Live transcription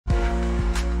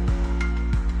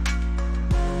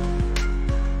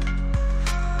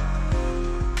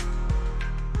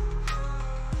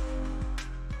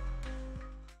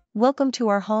Welcome to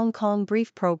our Hong Kong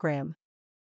Brief program.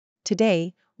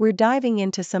 Today, we're diving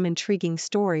into some intriguing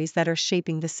stories that are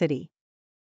shaping the city.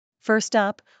 First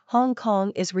up, Hong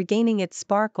Kong is regaining its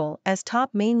sparkle as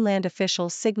top mainland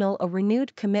officials signal a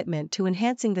renewed commitment to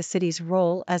enhancing the city's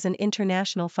role as an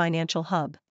international financial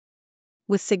hub.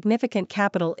 With significant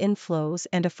capital inflows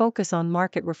and a focus on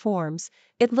market reforms,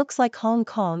 it looks like Hong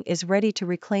Kong is ready to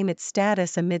reclaim its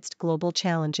status amidst global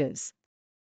challenges.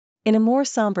 In a more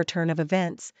somber turn of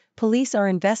events, police are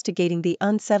investigating the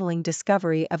unsettling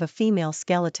discovery of a female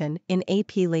skeleton in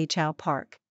Ap Lei Chau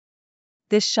Park.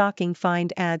 This shocking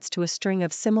find adds to a string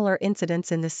of similar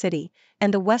incidents in the city,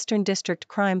 and the Western District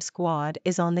Crime Squad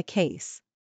is on the case.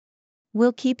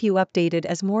 We'll keep you updated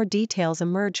as more details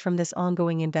emerge from this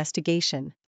ongoing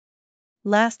investigation.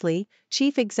 Lastly,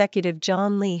 Chief Executive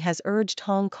John Lee has urged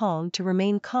Hong Kong to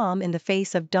remain calm in the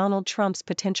face of Donald Trump's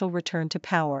potential return to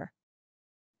power.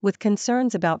 With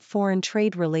concerns about foreign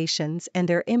trade relations and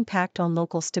their impact on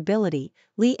local stability,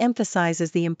 Lee emphasizes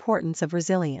the importance of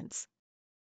resilience.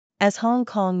 As Hong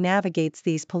Kong navigates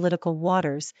these political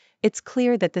waters, it's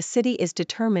clear that the city is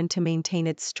determined to maintain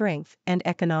its strength and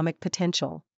economic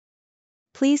potential.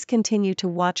 Please continue to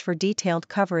watch for detailed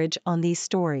coverage on these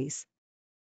stories.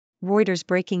 Reuters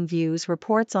Breaking Views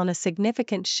reports on a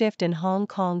significant shift in Hong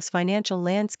Kong's financial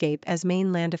landscape as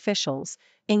mainland officials,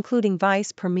 including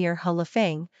Vice Premier He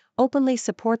Lifeng, openly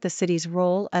support the city's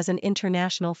role as an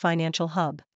international financial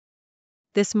hub.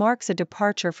 This marks a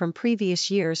departure from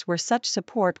previous years where such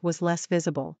support was less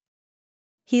visible.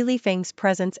 He Lifeng's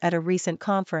presence at a recent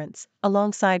conference,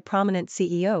 alongside prominent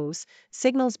CEOs,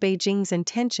 signals Beijing's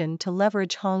intention to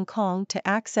leverage Hong Kong to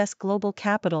access global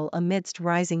capital amidst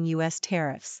rising U.S.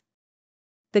 tariffs.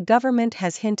 The government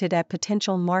has hinted at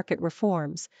potential market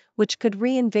reforms, which could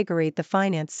reinvigorate the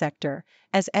finance sector,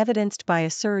 as evidenced by a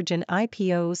surge in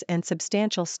IPOs and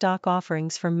substantial stock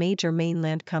offerings from major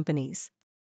mainland companies.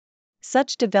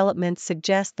 Such developments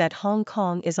suggest that Hong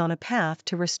Kong is on a path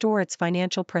to restore its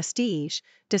financial prestige,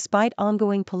 despite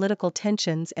ongoing political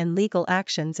tensions and legal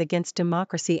actions against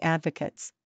democracy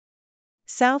advocates.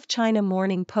 South China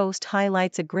Morning Post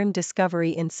highlights a grim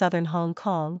discovery in southern Hong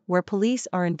Kong where police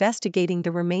are investigating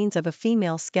the remains of a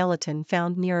female skeleton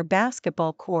found near a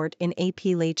basketball court in Ap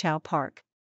Lei Chau Park.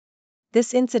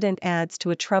 This incident adds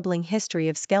to a troubling history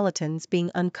of skeletons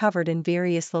being uncovered in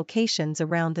various locations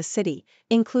around the city,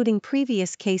 including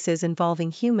previous cases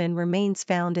involving human remains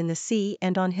found in the sea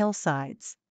and on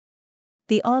hillsides.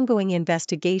 The ongoing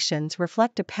investigations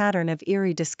reflect a pattern of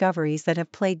eerie discoveries that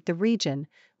have plagued the region,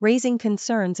 raising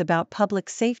concerns about public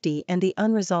safety and the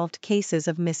unresolved cases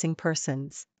of missing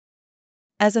persons.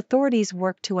 As authorities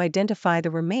work to identify the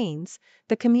remains,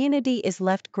 the community is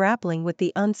left grappling with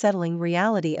the unsettling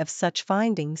reality of such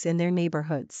findings in their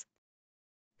neighborhoods.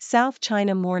 South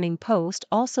China Morning Post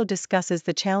also discusses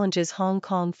the challenges Hong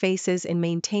Kong faces in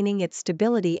maintaining its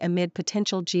stability amid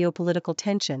potential geopolitical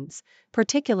tensions,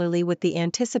 particularly with the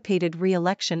anticipated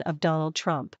re-election of Donald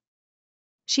Trump.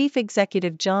 Chief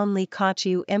Executive John Lee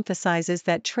emphasizes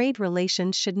that trade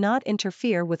relations should not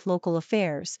interfere with local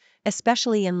affairs,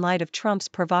 especially in light of Trump's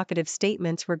provocative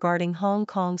statements regarding Hong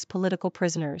Kong's political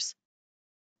prisoners.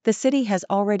 The city has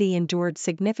already endured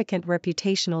significant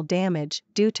reputational damage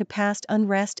due to past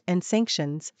unrest and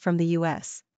sanctions from the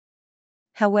U.S.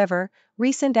 However,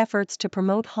 recent efforts to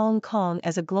promote Hong Kong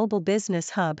as a global business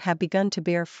hub have begun to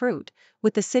bear fruit,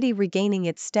 with the city regaining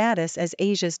its status as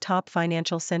Asia's top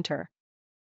financial center.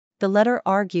 The letter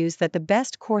argues that the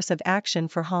best course of action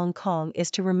for Hong Kong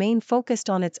is to remain focused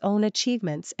on its own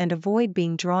achievements and avoid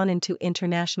being drawn into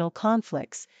international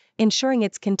conflicts, ensuring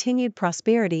its continued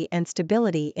prosperity and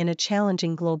stability in a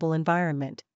challenging global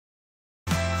environment.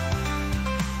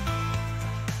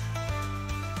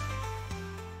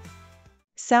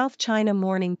 South China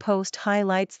Morning Post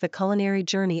highlights the culinary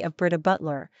journey of Britta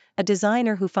Butler, a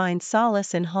designer who finds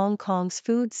solace in Hong Kong's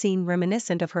food scene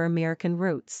reminiscent of her American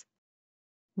roots.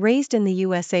 Raised in the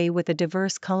USA with a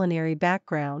diverse culinary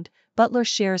background, Butler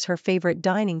shares her favorite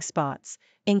dining spots,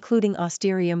 including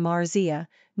Osteria Marzia,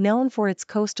 known for its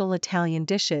coastal Italian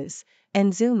dishes,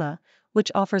 and Zuma,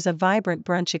 which offers a vibrant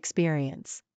brunch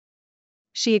experience.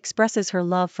 She expresses her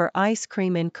love for ice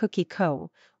cream in Cookie Co.,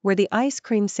 where the ice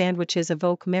cream sandwiches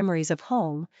evoke memories of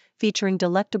home, featuring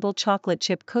delectable chocolate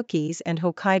chip cookies and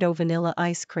Hokkaido vanilla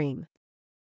ice cream.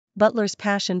 Butler's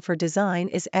passion for design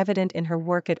is evident in her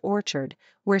work at Orchard,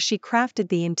 where she crafted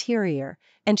the interior,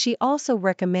 and she also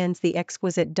recommends the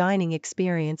exquisite dining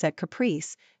experience at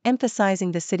Caprice,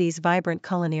 emphasizing the city's vibrant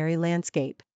culinary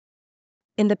landscape.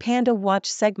 In the Panda Watch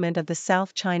segment of the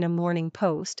South China Morning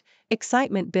Post,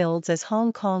 excitement builds as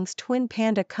Hong Kong's twin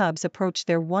panda cubs approach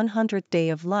their 100th day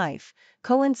of life,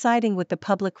 coinciding with the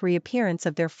public reappearance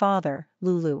of their father,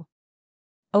 Lulu.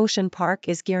 Ocean Park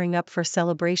is gearing up for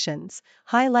celebrations,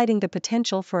 highlighting the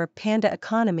potential for a panda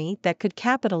economy that could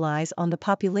capitalize on the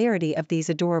popularity of these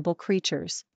adorable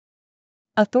creatures.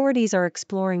 Authorities are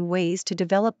exploring ways to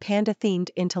develop panda-themed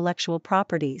intellectual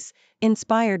properties,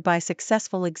 inspired by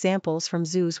successful examples from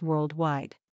zoos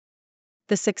worldwide.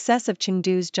 The success of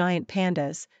Chengdu's giant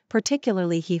pandas,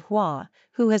 particularly Hihua,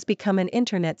 who has become an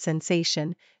internet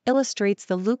sensation, illustrates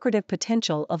the lucrative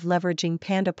potential of leveraging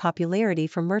panda popularity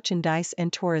for merchandise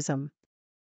and tourism.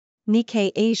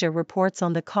 Nikkei Asia reports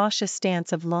on the cautious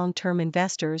stance of long-term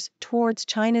investors towards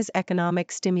China's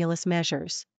economic stimulus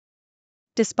measures.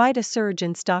 Despite a surge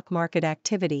in stock market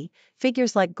activity,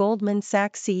 figures like Goldman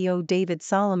Sachs CEO David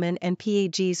Solomon and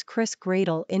PAG's Chris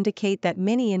Gradle indicate that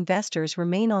many investors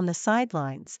remain on the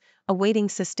sidelines, awaiting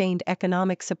sustained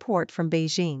economic support from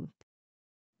Beijing.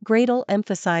 Gradle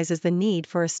emphasizes the need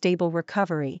for a stable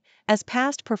recovery, as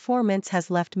past performance has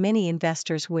left many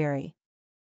investors wary.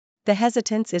 The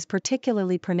hesitance is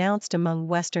particularly pronounced among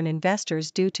Western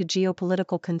investors due to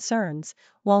geopolitical concerns,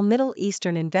 while Middle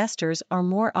Eastern investors are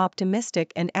more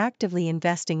optimistic and actively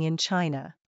investing in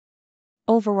China.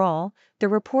 Overall, the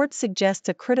report suggests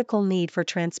a critical need for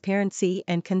transparency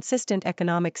and consistent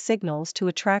economic signals to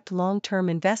attract long-term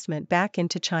investment back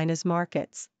into China's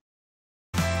markets.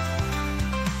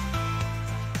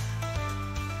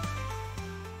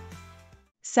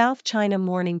 South China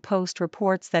Morning Post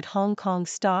reports that Hong Kong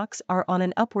stocks are on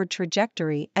an upward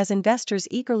trajectory as investors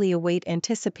eagerly await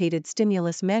anticipated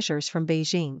stimulus measures from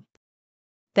Beijing.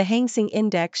 The Hang Seng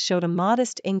Index showed a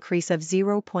modest increase of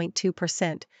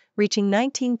 0.2%, reaching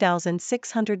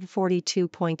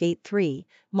 19,642.83,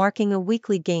 marking a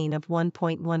weekly gain of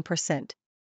 1.1%.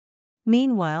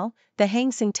 Meanwhile, the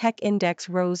Hang Seng Tech Index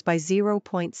rose by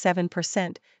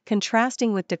 0.7%,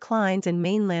 contrasting with declines in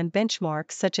mainland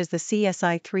benchmarks such as the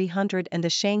CSI 300 and the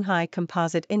Shanghai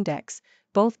Composite Index,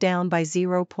 both down by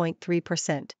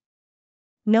 0.3%.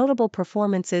 Notable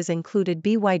performances included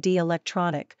BYD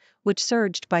Electronic, which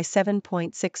surged by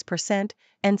 7.6%,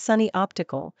 and Sunny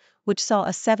Optical, which saw a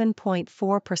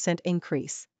 7.4%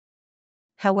 increase.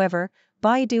 However,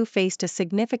 Baidu faced a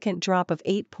significant drop of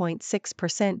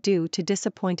 8.6% due to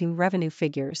disappointing revenue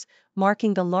figures,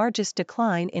 marking the largest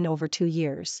decline in over 2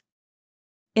 years.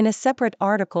 In a separate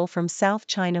article from South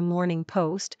China Morning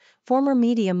Post, former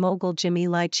media mogul Jimmy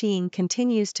Lai Ching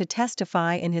continues to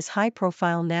testify in his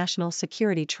high-profile national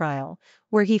security trial,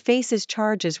 where he faces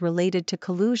charges related to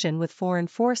collusion with foreign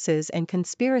forces and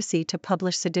conspiracy to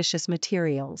publish seditious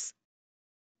materials.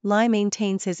 Lai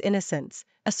maintains his innocence,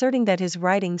 asserting that his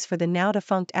writings for the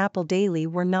now-defunct Apple Daily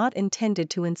were not intended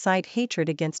to incite hatred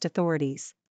against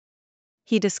authorities.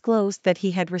 He disclosed that he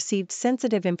had received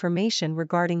sensitive information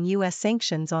regarding U.S.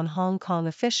 sanctions on Hong Kong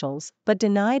officials but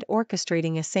denied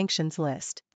orchestrating a sanctions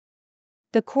list.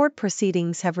 The court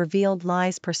proceedings have revealed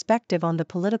Lai's perspective on the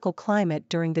political climate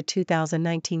during the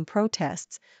 2019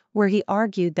 protests, where he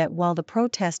argued that while the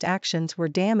protest actions were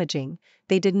damaging,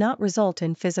 they did not result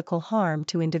in physical harm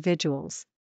to individuals.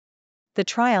 The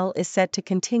trial is set to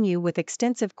continue with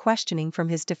extensive questioning from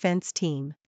his defense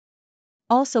team.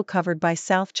 Also covered by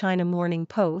South China Morning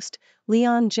Post,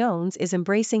 Leon Jones is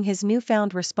embracing his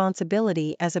newfound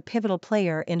responsibility as a pivotal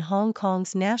player in Hong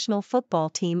Kong's national football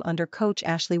team under coach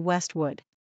Ashley Westwood.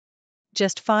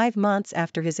 Just 5 months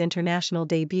after his international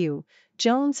debut,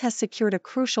 Jones has secured a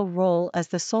crucial role as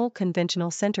the sole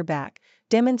conventional center-back,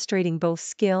 demonstrating both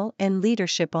skill and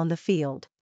leadership on the field.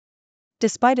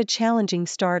 Despite a challenging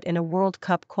start in a World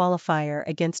Cup qualifier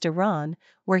against Iran,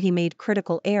 where he made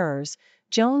critical errors,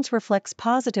 Jones reflects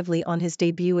positively on his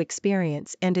debut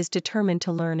experience and is determined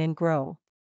to learn and grow.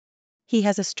 He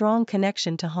has a strong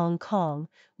connection to Hong Kong,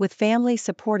 with family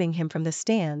supporting him from the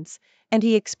stands, and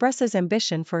he expresses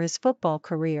ambition for his football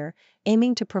career,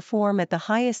 aiming to perform at the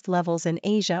highest levels in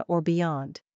Asia or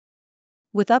beyond.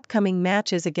 With upcoming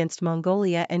matches against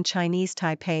Mongolia and Chinese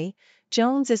Taipei,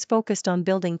 Jones is focused on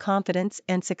building confidence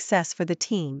and success for the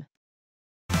team.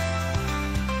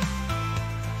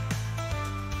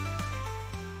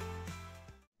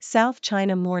 South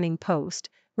China Morning Post,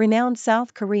 renowned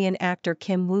South Korean actor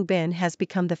Kim Woo-bin has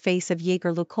become the face of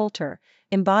Jaeger-LeCoultre,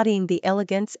 embodying the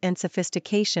elegance and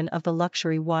sophistication of the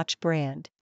luxury watch brand.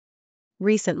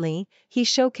 Recently, he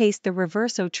showcased the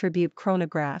Reverso Tribute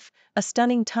Chronograph, a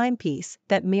stunning timepiece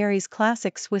that marries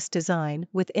classic Swiss design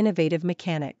with innovative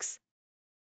mechanics.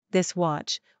 This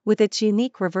watch, with its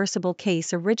unique reversible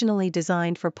case originally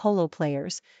designed for polo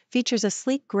players, features a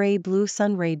sleek gray-blue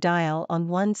sunray dial on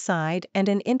one side and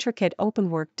an intricate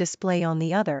openwork display on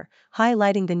the other,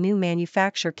 highlighting the new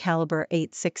manufacture caliber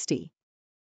 860.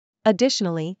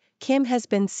 Additionally, Kim has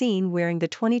been seen wearing the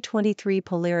 2023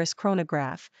 Polaris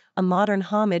chronograph, a modern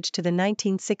homage to the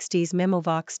 1960s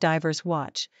Memovox diver's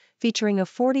watch, featuring a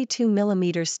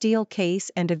 42mm steel case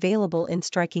and available in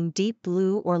striking deep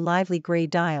blue or lively gray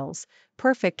dials,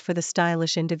 perfect for the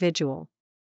stylish individual.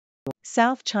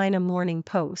 South China Morning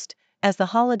Post: as the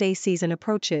holiday season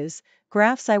approaches,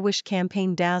 Graff's I Wish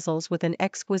campaign dazzles with an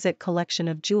exquisite collection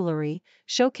of jewelry,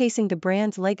 showcasing the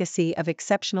brand's legacy of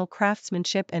exceptional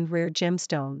craftsmanship and rare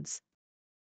gemstones.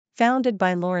 Founded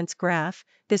by Lawrence Graff,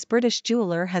 this British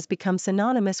jeweler has become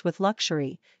synonymous with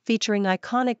luxury, featuring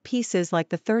iconic pieces like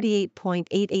the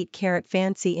 38.88-carat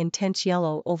fancy intense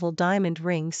yellow oval diamond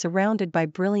ring surrounded by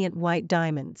brilliant white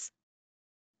diamonds.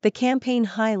 The campaign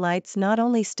highlights not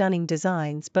only stunning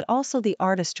designs but also the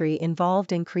artistry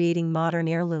involved in creating modern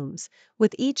heirlooms,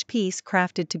 with each piece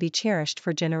crafted to be cherished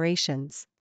for generations.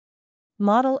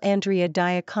 Model Andrea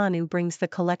Diaconu brings the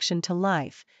collection to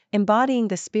life, embodying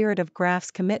the spirit of Graff's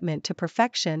commitment to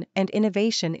perfection and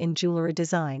innovation in jewelry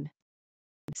design.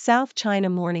 South China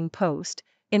Morning Post: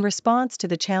 in response to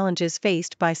the challenges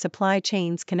faced by supply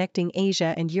chains connecting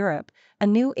Asia and Europe, a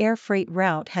new air freight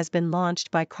route has been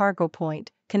launched by Cargo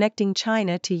Point, connecting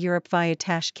China to Europe via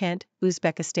Tashkent,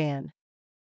 Uzbekistan.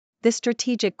 This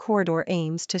strategic corridor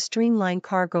aims to streamline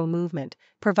cargo movement,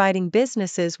 providing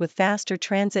businesses with faster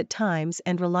transit times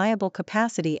and reliable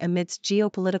capacity amidst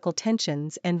geopolitical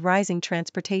tensions and rising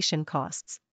transportation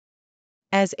costs.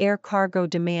 As air cargo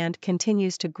demand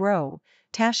continues to grow,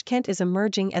 Tashkent is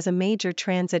emerging as a major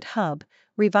transit hub,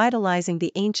 revitalizing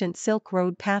the ancient Silk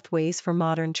Road pathways for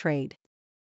modern trade.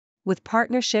 With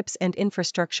partnerships and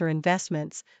infrastructure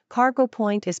investments, Cargo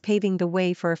Point is paving the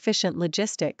way for efficient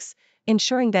logistics,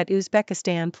 ensuring that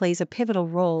Uzbekistan plays a pivotal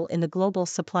role in the global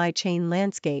supply chain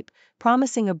landscape,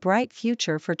 promising a bright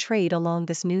future for trade along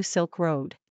this new Silk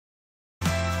Road.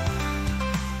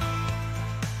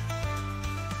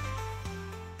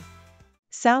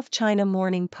 South China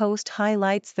Morning Post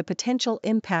highlights the potential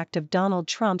impact of Donald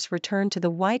Trump's return to the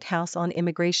White House on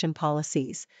immigration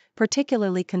policies,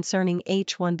 particularly concerning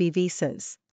H-1B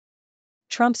visas.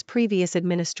 Trump's previous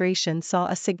administration saw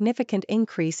a significant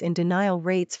increase in denial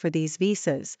rates for these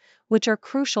visas, which are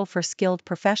crucial for skilled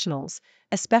professionals,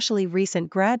 especially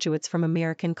recent graduates from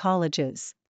American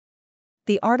colleges.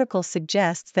 The article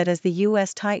suggests that as the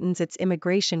U.S. tightens its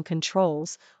immigration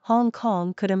controls, Hong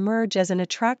Kong could emerge as an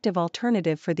attractive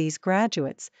alternative for these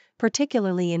graduates,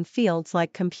 particularly in fields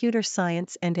like computer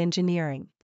science and engineering.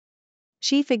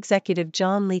 Chief Executive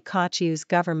John Lee Kok-yew's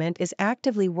government is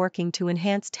actively working to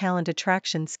enhance talent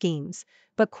attraction schemes,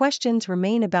 but questions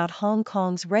remain about Hong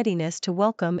Kong's readiness to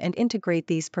welcome and integrate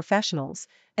these professionals,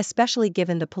 especially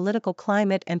given the political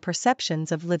climate and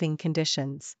perceptions of living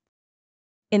conditions.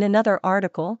 In another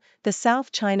article, the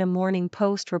South China Morning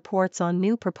Post reports on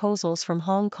new proposals from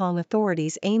Hong Kong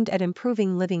authorities aimed at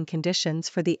improving living conditions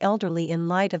for the elderly in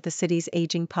light of the city's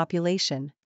aging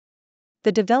population.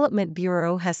 The Development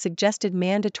Bureau has suggested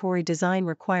mandatory design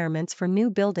requirements for new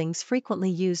buildings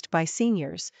frequently used by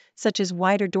seniors, such as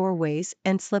wider doorways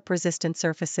and slip-resistant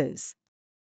surfaces.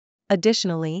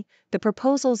 Additionally, the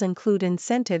proposals include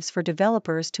incentives for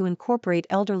developers to incorporate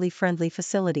elderly-friendly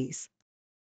facilities.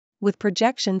 With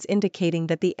projections indicating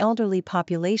that the elderly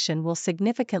population will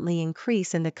significantly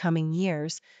increase in the coming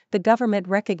years, the government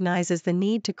recognizes the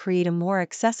need to create a more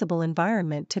accessible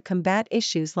environment to combat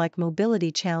issues like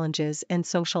mobility challenges and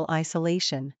social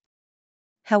isolation.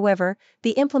 However,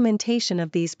 the implementation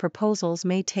of these proposals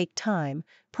may take time,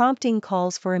 prompting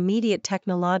calls for immediate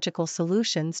technological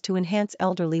solutions to enhance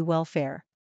elderly welfare.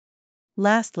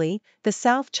 Lastly, the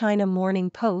South China Morning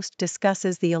Post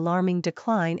discusses the alarming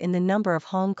decline in the number of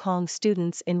Hong Kong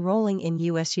students enrolling in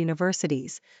U.S.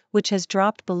 universities, which has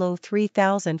dropped below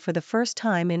 3,000 for the first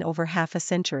time in over half a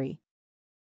century.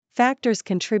 Factors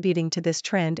contributing to this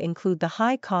trend include the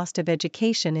high cost of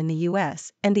education in the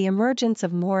U.S. and the emergence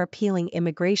of more appealing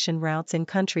immigration routes in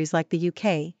countries like the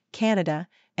UK, Canada,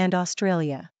 and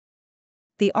Australia.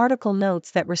 The article notes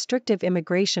that restrictive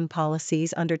immigration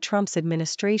policies under Trump's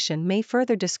administration may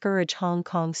further discourage Hong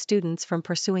Kong students from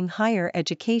pursuing higher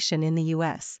education in the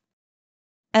U.S.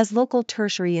 As local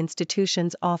tertiary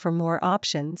institutions offer more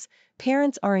options,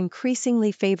 parents are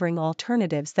increasingly favoring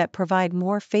alternatives that provide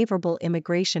more favorable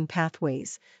immigration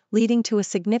pathways, leading to a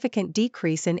significant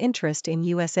decrease in interest in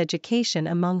U.S. education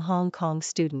among Hong Kong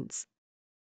students.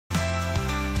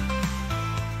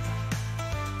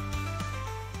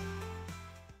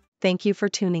 Thank you for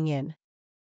tuning in.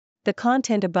 The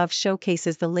content above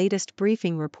showcases the latest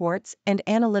briefing reports and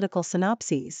analytical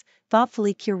synopses,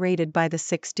 thoughtfully curated by the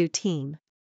 6Do team.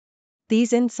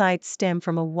 These insights stem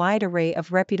from a wide array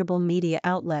of reputable media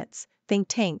outlets, think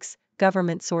tanks,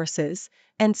 government sources,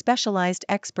 and specialized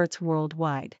experts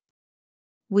worldwide.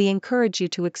 We encourage you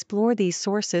to explore these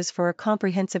sources for a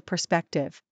comprehensive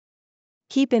perspective.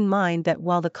 Keep in mind that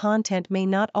while the content may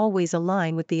not always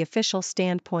align with the official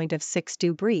standpoint of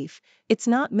 6Do Brief, it's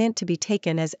not meant to be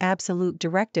taken as absolute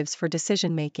directives for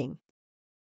decision-making.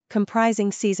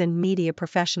 Comprising seasoned media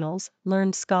professionals,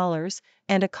 learned scholars,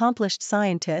 and accomplished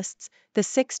scientists, the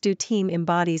 6Do team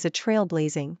embodies a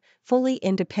trailblazing, fully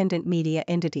independent media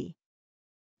entity.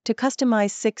 To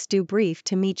customize 6Do Brief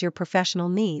to meet your professional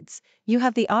needs, you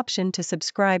have the option to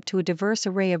subscribe to a diverse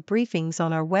array of briefings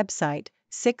on our website,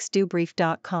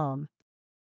 6dobrief.com.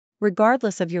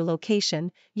 Regardless of your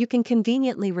location, you can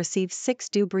conveniently receive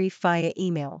 6Do Brief via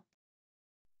email.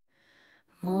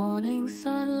 Morning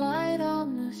sunlight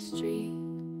on the street,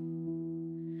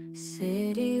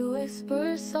 city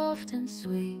whispers soft and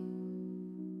sweet,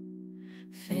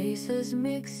 faces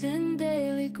mix in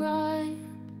daily grind,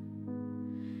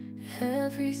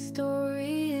 every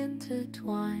story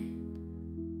intertwined,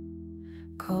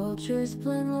 cultures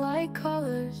blend like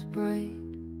colors bright,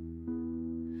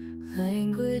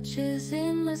 languages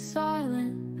in the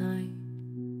silent night,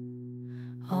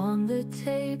 on the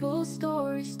table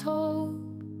stories told,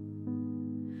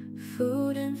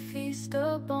 food and feast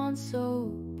upon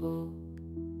so bold,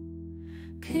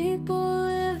 people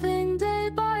living day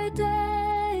by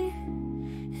day,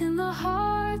 in the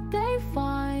heart they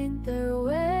find their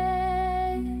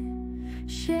way,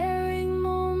 sharing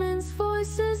moments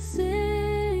voices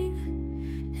sing,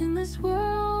 in this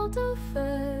world of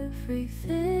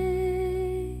everything,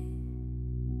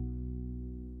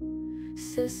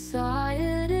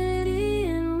 society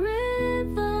in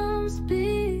rhythms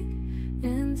beat,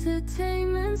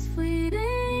 entertainment's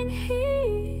fleeting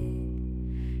heat,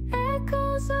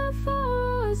 echoes of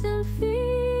voice and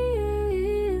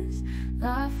fears,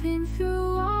 laughing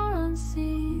through our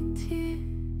unseen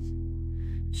tears,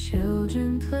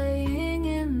 children playing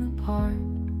in the park,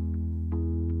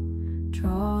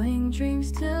 drawing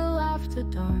dreams till after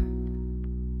dark,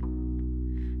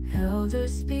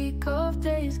 elders speak of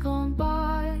days gone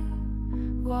by,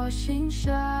 washing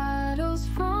shadows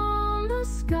from the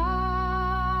sky.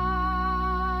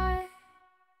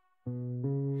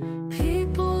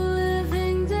 People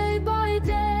living day by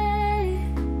day,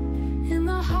 in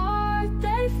the heart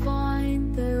they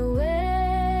find their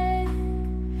way,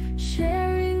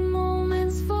 sharing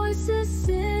moments voices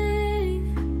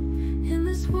sing, in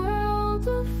this world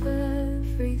of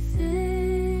everything.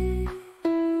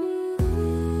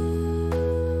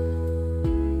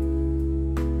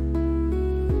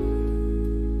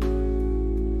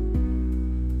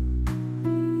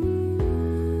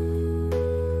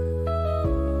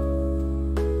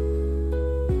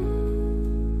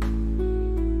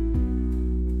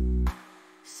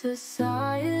 Society